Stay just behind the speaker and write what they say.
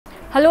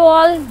Hello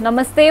all,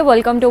 Namaste,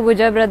 welcome to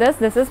Vijay Brothers.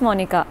 This is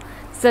Monica.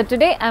 So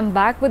today I'm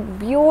back with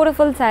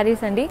beautiful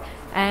sarees andi,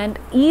 and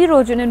ee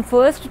roju nenu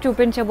first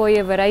chupinchaboye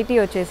variety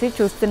vachesi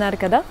chustunar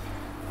kada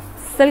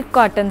silk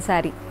cotton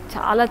saree.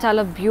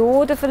 Chala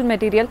beautiful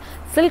material.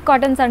 Silk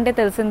cottons ante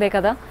telisinde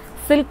kada,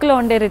 silk lo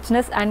unde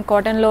richness and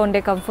cotton lo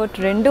unde comfort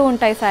rendu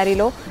untai saree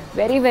lo.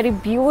 Very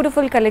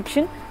beautiful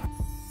collection.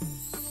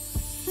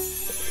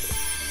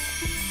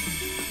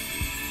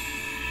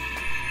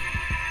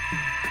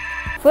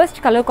 First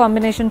colour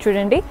combination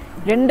చూడండి,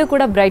 రెండు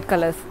కూడా bright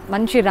colours,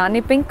 మంచి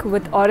రాణి pink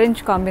with orange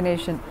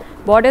combination.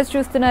 Borders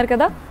చూస్తున్నారు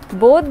కదా,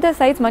 both the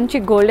size మంచి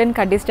golden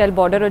కడ్డీ style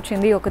border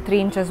వచ్చింది, ఒక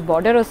 3 inches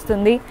బార్డర్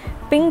వస్తుంది.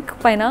 పింక్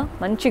పైన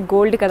మంచి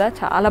గోల్డ్ కదా,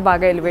 చాలా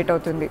బాగా ఎలివేట్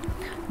అవుతుంది.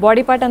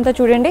 బాడీ పార్ట్ అంతా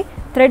చూడండి,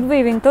 థ్రెడ్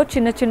వీవింగ్తో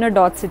చిన్న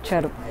డాట్స్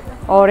ఇచ్చారు.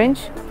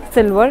 ఆరెంజ్,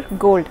 సిల్వర్,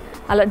 గోల్డ్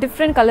అలా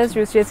డిఫరెంట్ కలర్స్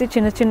యూస్ చేసి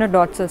చిన్న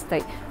డాట్స్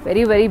వస్తాయి.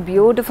 వెరీ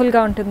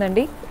బ్యూటిఫుల్గా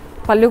ఉంటుందండి.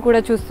 పళ్ళు కూడా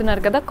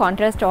చూస్తున్నారు కదా,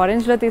 కాంట్రాస్ట్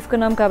ఆరెంజ్లో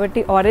తీసుకున్నాం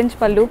కాబట్టి ఆరెంజ్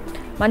పళ్ళు,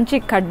 మంచి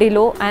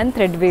కడ్డీలో అండ్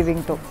థ్రెడ్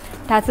వీవింగ్తో.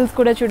 టాసిల్స్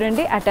కూడా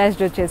చూడండి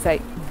అటాచ్డ్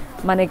వచ్చేసాయి.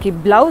 మనకి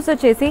బ్లౌజ్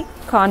వచ్చేసి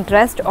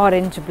కాంట్రాస్ట్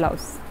ఆరెంజ్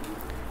బ్లౌజ్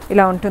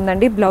ఇలా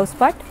ఉంటుందండి బ్లౌజ్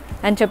పార్ట్.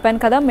 అండ్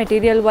చెప్పాను కదా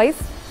material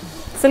wise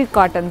silk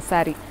cotton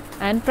sari.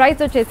 And price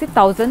వచ్చేసి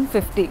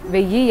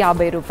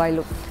 1050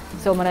 రూపాయలు.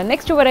 సో మన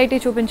నెక్స్ట్ వెరైటీ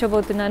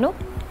చూపించబోతున్నాను.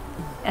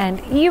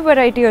 అండ్ ఈ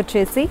వెరైటీ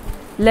వచ్చేసి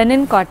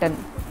లెనిన్ కాటన్,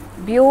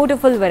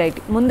 బ్యూటిఫుల్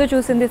వెరైటీ. ముందు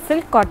చూసింది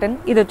సిల్క్ కాటన్,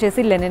 ఇది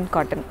వచ్చేసి లెనిన్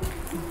కాటన్.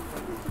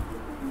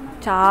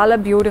 చాలా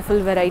బ్యూటిఫుల్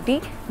వెరైటీ,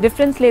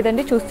 డిఫరెన్స్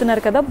లేదండి.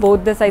 చూస్తున్నారు కదా,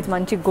 బోత్ ద సైజ్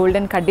మంచి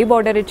గోల్డెన్ కడ్డీ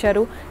బార్డర్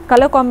ఇచ్చారు.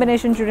 కలర్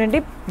కాంబినేషన్ చూడండి,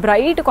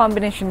 bright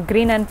combination,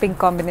 green and pink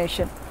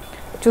combination.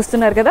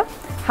 చూస్తున్నారు కదా,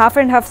 హాఫ్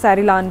అండ్ హాఫ్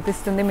శారీలా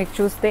అనిపిస్తుంది మీకు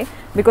చూస్తే,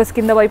 బికాస్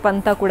కింద వైపు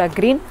అంతా కూడా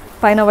గ్రీన్,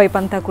 పైన వైపు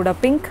అంతా కూడా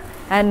pink.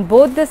 And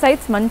both the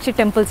sides మంచి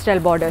టెంపుల్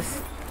స్టైల్ బార్డర్స్.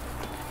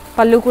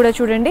 పళ్ళు కూడా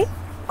చూడండి,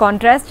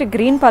 కాంట్రాస్ట్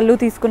గ్రీన్ పళ్ళు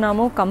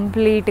తీసుకున్నాము,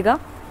 కంప్లీట్గా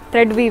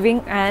థ్రెడ్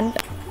వీవింగ్. అండ్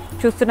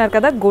చూస్తున్నారు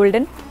కదా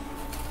గోల్డెన్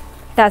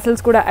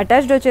టాసిల్స్ కూడా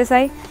అటాచ్డ్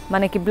వచ్చేసాయి.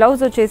 మనకి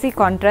బ్లౌజ్ వచ్చేసి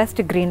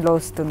కాంట్రాస్ట్ గ్రీన్లో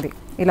వస్తుంది.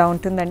 ఇలా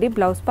ఉంటుందండి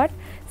blouse part.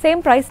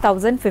 Same price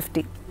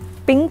 1050.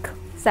 Pink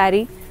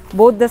sari,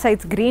 both the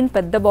sides green,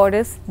 పెద్ద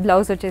బార్డర్స్,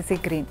 బ్లౌజ్ వచ్చేసి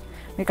గ్రీన్.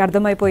 మీకు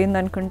అర్థమైపోయింది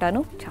అనుకుంటాను.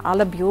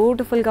 చాలా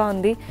బ్యూటిఫుల్గా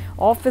ఉంది.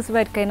 ఆఫీస్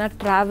వర్క్ అయినా,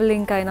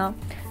 ట్రావెలింగ్ అయినా,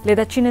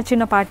 లేదా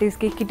చిన్న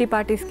పార్టీస్కి, కిటీ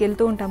పార్టీస్కి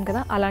వెళ్తూ ఉంటాం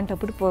కదా,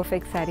 అలాంటప్పుడు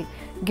పర్ఫెక్ట్ శారీ.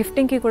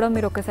 గిఫ్టింగ్కి కూడా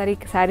మీరు ఒకసారి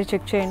శారీ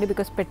చెక్ చేయండి,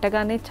 బికాస్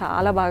పెట్టగానే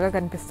చాలా బాగా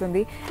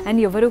కనిపిస్తుంది. అండ్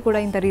ఎవరు కూడా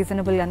ఇంత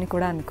రీజనబుల్ అని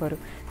కూడా అనుకోరు.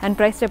 అండ్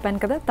ప్రైస్ చెప్పాను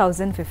కదా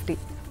 1050.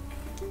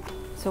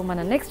 సో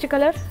మన నెక్స్ట్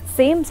కలర్,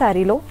 సేమ్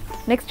శారీలో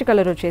నెక్స్ట్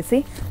కలర్ వచ్చేసి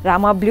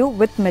Rama blue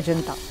with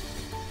magenta.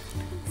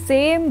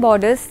 Same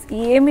borders,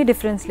 ఏమీ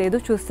డిఫరెన్స్ లేదు.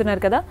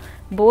 చూస్తున్నారు కదా,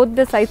 బోత్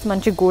ద సైడ్స్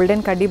మంచి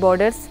గోల్డెన్ కడ్డీ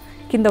బార్డర్స్.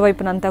 కింద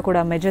వైపునంతా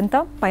కూడా మెజంతా,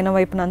 పైన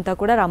వైపునంతా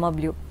కూడా రామా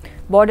బ్లూ.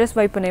 బార్డర్స్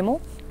వైపునేమో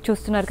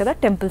చూస్తున్నారు కదా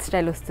టెంపుల్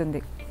స్టైల్ వస్తుంది.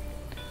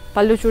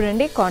 పళ్ళు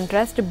చూడండి,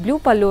 కాంట్రాస్ట్ బ్లూ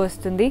పళ్ళు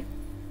వస్తుంది,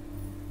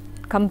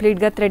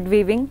 కంప్లీట్గా థ్రెడ్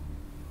వీవింగ్.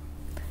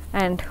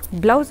 అండ్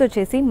బ్లౌజ్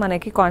వచ్చేసి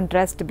మనకి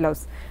కాంట్రాస్ట్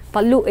బ్లౌజ్.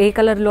 పళ్ళు ఏ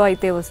కలర్లో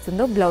అయితే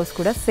వస్తుందో బ్లౌజ్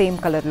కూడా సేమ్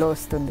కలర్లో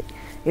వస్తుంది.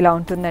 ఇలా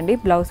ఉంటుందండి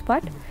బ్లౌజ్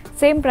పార్ట్.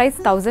 సేమ్ ప్రైస్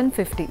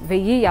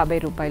 1050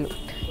 రూపాయలు.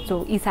 సో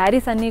ఈ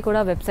శారీస్ అన్నీ కూడా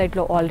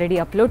వెబ్సైట్లో ఆల్రెడీ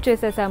అప్లోడ్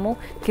చేసేసాము.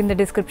 కింద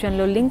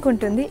డిస్క్రిప్షన్లో లింక్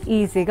ఉంటుంది,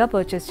 ఈజీగా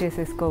పర్చేస్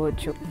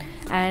చేసేసుకోవచ్చు.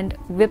 అండ్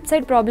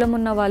వెబ్సైట్ ప్రాబ్లం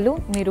ఉన్న వాళ్ళు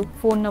మీరు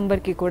ఫోన్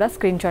నెంబర్కి కూడా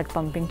స్క్రీన్ షాట్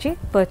పంపించి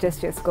పర్చేస్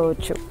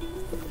చేసుకోవచ్చు.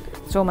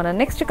 సో మన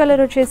నెక్స్ట్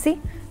కలర్ వచ్చేసి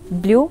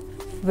బ్లూ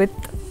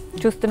విత్,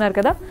 చూస్తున్నారు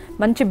కదా,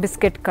 మంచి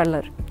బిస్కెట్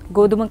కలర్,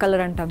 గోధుమ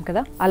కలర్ అంటాం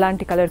కదా,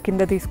 అలాంటి కలర్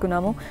కింద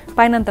తీసుకున్నాము.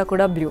 పైనంతా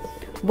కూడా blue.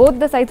 Both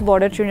the sides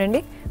border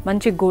చూడండి,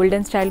 మంచి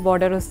గోల్డెన్ స్టైల్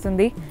బార్డర్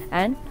వస్తుంది.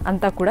 అండ్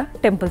అంతా కూడా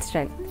టెంపుల్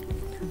స్టైల్.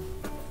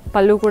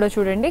 పళ్ళు కూడా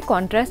చూడండి,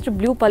 కాంట్రాస్ట్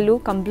బ్లూ పళ్ళు,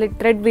 complete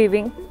thread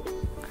weaving.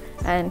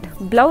 And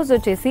blouse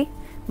వచ్చేసి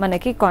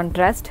మనకి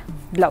కాంట్రాస్ట్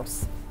బ్లౌజ్.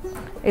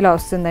 ఇలా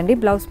వస్తుందండి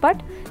బ్లౌజ్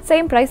పార్ట్.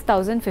 సేమ్ ప్రైస్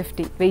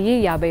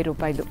 1050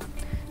 రూపాయలు.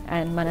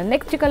 అండ్ మన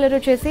నెక్స్ట్ కలర్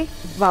వచ్చేసి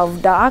వావ్,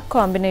 డార్క్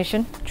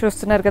కాంబినేషన్.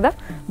 చూస్తున్నారు కదా,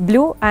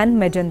 blue and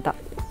magenta.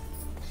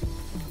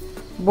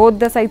 Both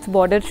the sides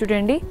border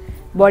చూడండి,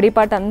 బాడీ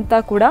పార్ట్ అంతా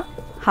కూడా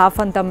హాఫ్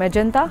అంతా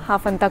మెజంతా,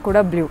 హాఫ్ అంతా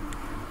కూడా బ్లూ.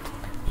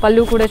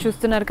 పళ్ళు కూడా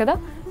చూస్తున్నారు కదా,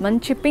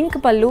 మంచి పింక్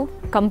పళ్ళు,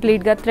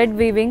 కంప్లీట్గా థ్రెడ్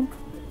వీవింగ్.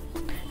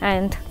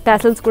 అండ్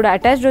టాసిల్స్ కూడా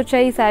అటాచ్డ్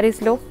వచ్చాయి ఈ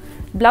శారీస్లో.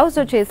 బ్లౌజ్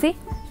వచ్చేసి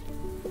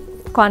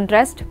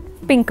contrast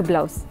pink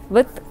blouse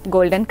with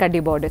golden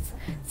కడ్డీ బార్డర్స్.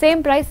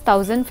 Same price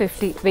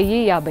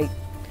 1050.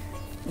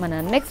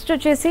 మన నెక్స్ట్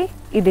వచ్చేసి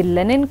ఇది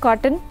లెనిన్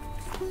కాటన్.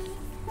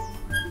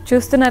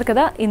 చూస్తున్నారు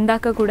కదా,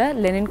 ఇందాక కూడా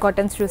లెనిన్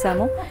కాటన్స్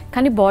చూసాము,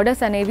 కానీ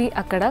బార్డర్స్ అనేవి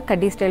అక్కడ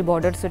కడ్డీ స్టైల్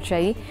బార్డర్స్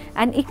వచ్చాయి.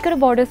 అండ్ ఇక్కడ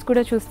బార్డర్స్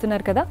కూడా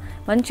చూస్తున్నారు కదా,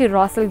 మంచి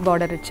రా సిల్క్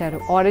బార్డర్ ఇచ్చారు,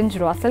 orange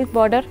raw silk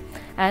border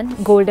and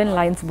golden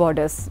lines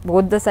borders.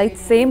 Both the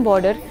sides same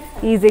border,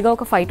 ఈజీగా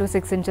ఒక 5 to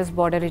 6 inches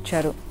బార్డర్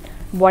ఇచ్చారు.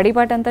 బాడీ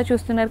పార్ట్ అంతా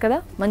చూస్తున్నారు కదా,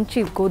 మంచి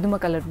గోధుమ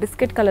కలర్,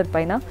 బిస్కెట్ కలర్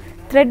పైన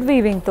థ్రెడ్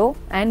వీవింగ్తో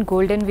అండ్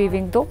గోల్డెన్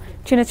వీవింగ్తో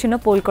చిన్న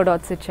పోల్కా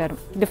డాట్స్ ఇచ్చారు,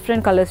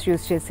 డిఫరెంట్ కలర్స్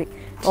యూస్ చేసి.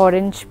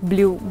 ఆరెంజ్,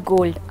 బ్లూ,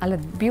 గోల్డ్ అలా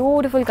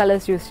బ్యూటిఫుల్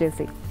కలర్స్ యూస్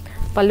చేసి.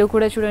 పళ్ళు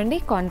కూడా చూడండి,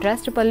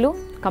 కాంట్రాస్ట్ పళ్ళు,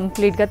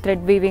 కంప్లీట్గా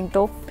థ్రెడ్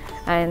వీవింగ్తో.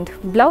 అండ్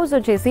బ్లౌజ్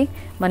వచ్చేసి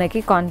మనకి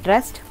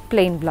కాంట్రాస్ట్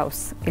ప్లెయిన్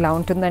బ్లౌజ్ ఇలా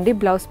ఉంటుందండి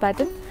బ్లౌజ్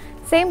ప్యాటర్న్.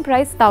 సేమ్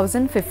ప్రైస్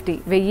 1050,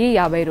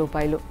 1050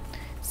 రూపాయలు.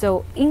 సో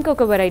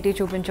ఇంకొక వెరైటీ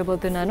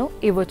చూపించబోతున్నాను.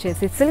 ఇవి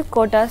వచ్చేసి సిల్క్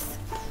కోటాస్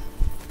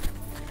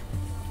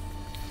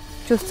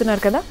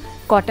చూస్తున్నారు కదా,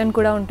 కాటన్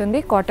కూడా ఉంటుంది,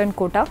 cotton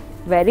quota.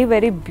 Very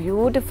very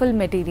beautiful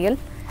material.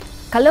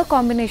 Colour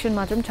combination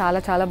మాత్రం చాలా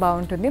చాలా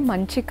బాగుంటుంది.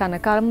 మంచి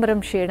కనకాంబరం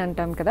షేడ్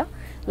అంటాం కదా,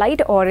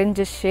 లైట్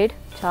ఆరెంజ్ షేడ్,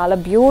 చాలా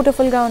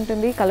బ్యూటిఫుల్గా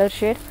ఉంటుంది కలర్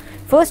షేడ్.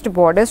 ఫస్ట్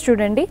బార్డర్స్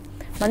చూడండి,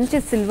 మంచి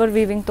సిల్వర్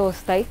వీవింగ్తో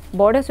వస్తాయి.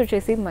 బార్డర్స్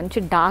వచ్చేసి మంచి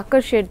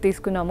డార్కర్ షేడ్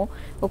తీసుకున్నాము,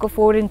 ఒక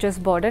 4 inches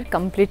బార్డర్,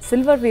 కంప్లీట్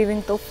సిల్వర్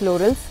వీవింగ్తో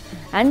ఫ్లోరల్స్.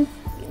 అండ్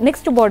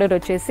నెక్స్ట్ బార్డర్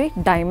వచ్చేసి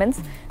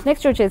డైమండ్స్,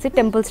 నెక్స్ట్ వచ్చేసి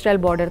టెంపుల్ స్టైల్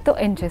బార్డర్తో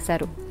ఎండ్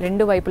చేశారు.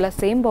 రెండు వైపులా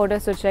సేమ్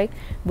బార్డర్స్ వచ్చాయి.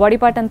 బాడీ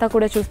పార్ట్ అంతా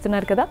కూడా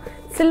చూస్తున్నారు కదా,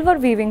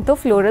 సిల్వర్ వీవింగ్తో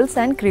ఫ్లోరల్స్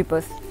అండ్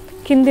క్రీపర్స్,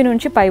 కింది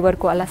నుంచి పై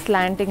వరకు అలా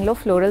స్లాంటింగ్లో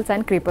ఫ్లోరల్స్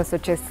అండ్ క్రీపర్స్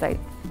వచ్చేస్తాయి.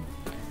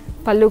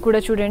 పళ్ళు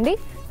కూడా చూడండి,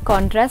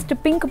 కాంట్రాస్ట్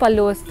పింక్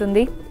పళ్ళు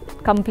వస్తుంది,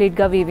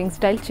 కంప్లీట్గా వీవింగ్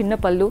స్టైల్, చిన్న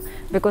పళ్ళు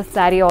బికాస్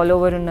శారీ ఆల్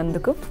ఓవర్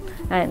ఉన్నందుకు.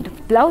 అండ్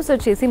బ్లౌజ్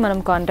వచ్చేసి మనం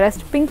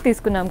కాంట్రాస్ట్ పింక్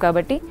తీసుకున్నాం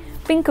కాబట్టి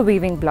పింక్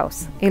వీవింగ్ బ్లౌజ్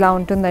ఇలా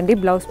ఉంటుందండి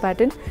బ్లౌజ్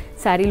ప్యాటర్న్.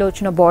 శారీలో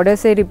వచ్చిన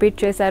బార్డర్సే రిపీట్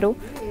చేశారు.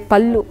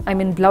 పళ్ళు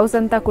బ్లౌజ్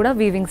అంతా కూడా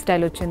వీవింగ్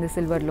స్టైల్ వచ్చింది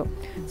సిల్వర్లో.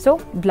 సో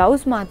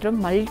బ్లౌజ్ మాత్రం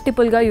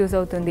మల్టిపుల్గా యూజ్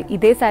అవుతుంది.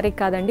 ఇదే శారీకి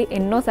కాదండి,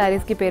 ఎన్నో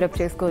శారీస్కి పేరప్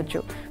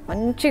చేసుకోవచ్చు.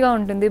 మంచిగా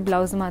ఉంటుంది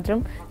బ్లౌజ్ మాత్రం.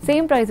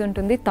 సేమ్ ప్రైస్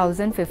ఉంటుంది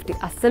 1050.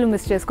 అస్సలు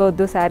మిస్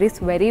చేసుకోవద్దు saris.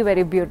 Very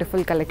very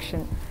beautiful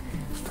collection.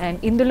 And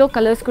ఇందులో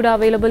కలర్స్ కూడా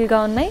అవైలబుల్గా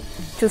ఉన్నాయి.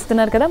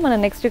 చూస్తున్నారు కదా, మన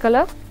next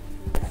colour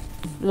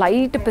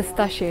light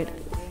pista shade,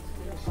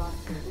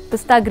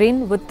 pista green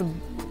with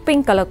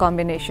pink colour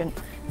combination.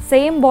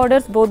 Same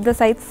borders both the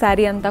sides.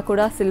 Sari అంతా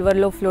కూడా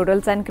సిల్వర్లో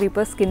ఫ్లోరల్స్ అండ్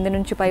క్రీపర్స్ కింద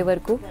నుంచి పై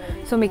వరకు.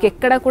 సో మీకు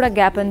ఎక్కడ కూడా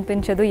గ్యాప్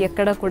అనిపించదు,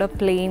 ఎక్కడ కూడా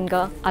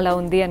ప్లెయిన్గా అలా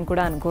ఉంది అని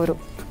కూడా అనుకోరు.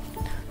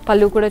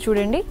 పళ్ళు కూడా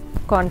చూడండి,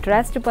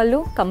 కాంట్రాస్ట్ పళ్ళు,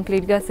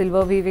 కంప్లీట్గా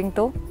సిల్వర్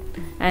వీవింగ్తో.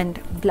 అండ్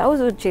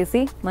బ్లౌజ్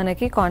వచ్చేసి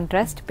మనకి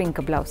కాంట్రాస్ట్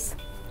పింక్ బ్లౌజ్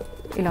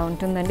ఇలా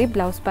ఉంటుందండి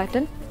బ్లౌజ్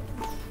ప్యాటర్న్.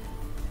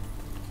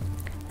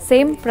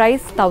 సేమ్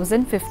ప్రైస్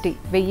 1050,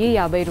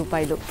 1050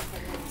 రూపాయలు.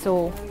 సో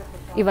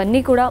ఇవన్నీ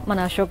కూడా మన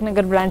అశోక్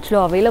నగర్ బ్రాంచ్లో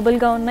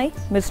అవైలబుల్గా ఉన్నాయి.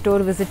 మీరు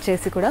స్టోర్ విజిట్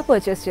చేసి కూడా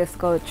పర్చేస్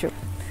చేసుకోవచ్చు.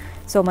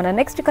 సో మన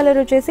నెక్స్ట్ కలర్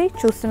వచ్చేసి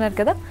చూస్తున్నారు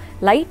కదా,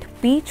 light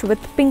peach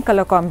with pink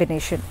colour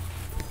combination.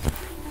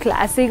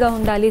 క్లాసీగా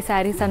ఉండాలి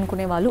శారీస్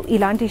అనుకునే వాళ్ళు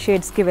ఇలాంటి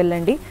షేడ్స్కి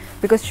వెళ్ళండి,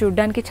 బికాస్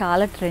చూడ్డానికి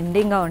చాలా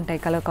ట్రెండింగ్గా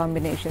ఉంటాయి కలర్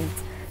కాంబినేషన్స్.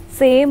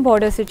 సేమ్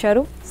బార్డర్స్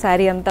ఇచ్చారు,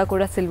 శారీ అంతా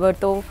కూడా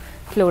సిల్వర్తో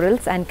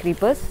ఫ్లోరల్స్ అండ్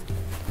క్రీపర్స్.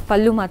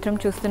 పళ్ళు మాత్రం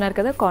చూస్తున్నారు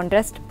కదా,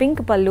 కాంట్రాస్ట్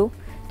పింక్ పళ్ళు,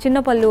 చిన్న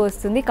పళ్ళు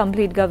వస్తుంది,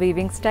 కంప్లీట్గా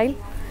వీవింగ్ స్టైల్.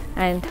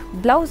 అండ్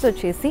బ్లౌజ్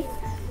వచ్చేసి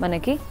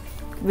మనకి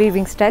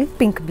weaving style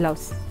pink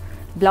blouse.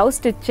 Blouse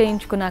stitch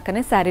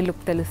చేయించుకున్నాకనే sari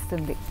look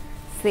తెలుస్తుంది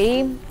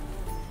సేమ్.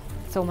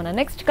 సో మన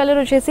నెక్స్ట్ కలర్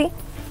వచ్చేసి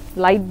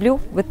light blue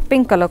with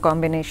pink colour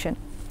combination.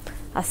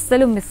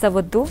 అస్సలు మిస్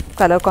అవ్వద్దు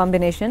కలర్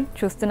కాంబినేషన్.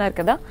 చూస్తున్నారు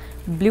కదా,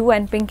 బ్లూ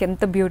అండ్ పింక్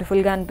ఎంత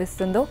బ్యూటిఫుల్గా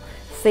అనిపిస్తుందో.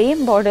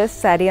 సేమ్ బార్డర్స్,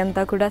 శారీ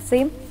అంతా కూడా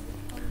సేమ్.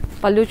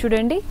 పళ్ళు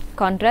చూడండి,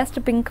 కాంట్రాస్ట్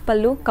పింక్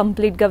పళ్ళు,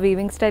 కంప్లీట్గా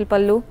వీవింగ్ స్టైల్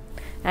పళ్ళు.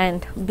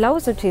 అండ్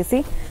బ్లౌజ్ వచ్చేసి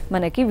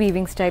మనకి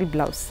వీవింగ్ స్టైల్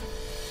బ్లౌజ్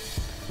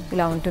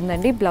ఇలా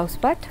ఉంటుందండి బ్లౌజ్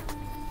పార్ట్.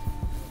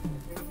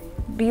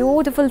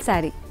 బ్యూటిఫుల్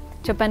శారీ.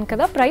 చెప్పాను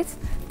కదా ప్రైస్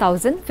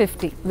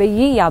 1050,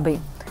 1050.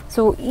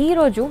 సో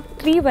ఈరోజు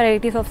 3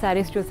 వెరైటీస్ ఆఫ్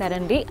శారీస్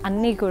చూసారండి,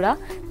 అన్నీ కూడా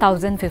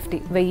 1050,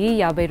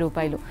 1050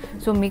 రూపాయలు.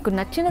 సో మీకు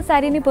నచ్చిన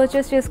శారీని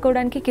పర్చేస్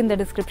చేసుకోవడానికి కింద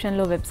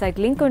డిస్క్రిప్షన్లో వెబ్సైట్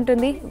లింక్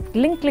ఉంటుంది.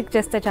 లింక్ క్లిక్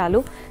చేస్తే చాలు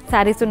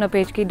శారీస్ ఉన్న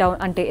పేజ్కి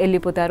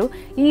వెళ్ళిపోతారు.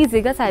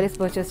 ఈజీగా శారీస్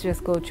పర్చేస్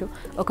చేసుకోవచ్చు.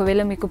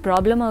 ఒకవేళ మీకు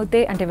ప్రాబ్లం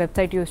అవుతే, అంటే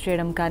వెబ్సైట్ యూస్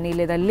చేయడం కానీ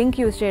లేదా లింక్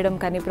యూస్ చేయడం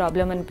కానీ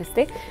ప్రాబ్లం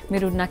అనిపిస్తే,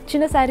 మీరు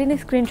నచ్చిన శారీని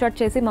స్క్రీన్షాట్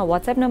చేసి మా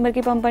వాట్సాప్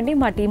నెంబర్కి పంపండి.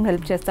 మా టీం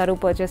హెల్ప్ చేస్తారు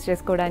పర్చేస్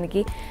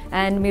చేసుకోవడానికి.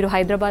 అండ్ మీరు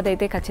హైదరాబాద్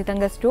అయితే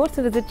ఖచ్చితంగా స్టోర్స్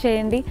విజిట్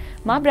చేయండి.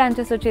 మా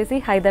బ్రాంచెస్ వచ్చేసి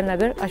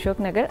హైదర్నగర్,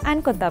 అశోక్ నగర్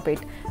అండ్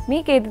కొత్తపేట్.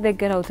 మీకు ఏది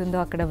దగ్గర అవుతుందో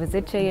అక్కడ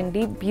విజిట్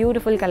చేయండి.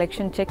 బ్యూటిఫుల్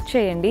కలెక్షన్ చెక్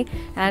చేయండి.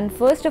 And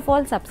first of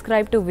all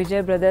subscribe to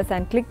Vijay brothers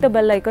and click the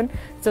bell icon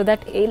so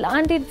that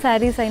ఎలాంటి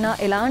శారీస్ అయినా,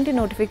 ఎలాంటి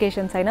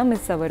నోటిఫికేషన్స్ అయినా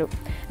మిస్ అవ్వరు.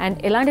 అండ్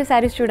ఎలాంటి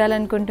శారీస్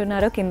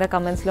చూడాలనుకుంటున్నారో కింద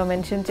కమెంట్స్లో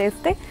మెన్షన్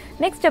చేస్తే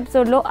నెక్స్ట్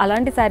ఎపిసోడ్లో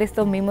అలాంటి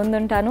శారీస్తో మీ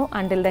ముందుంటాను.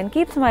 Until then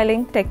keep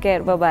smiling, take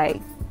care, bye.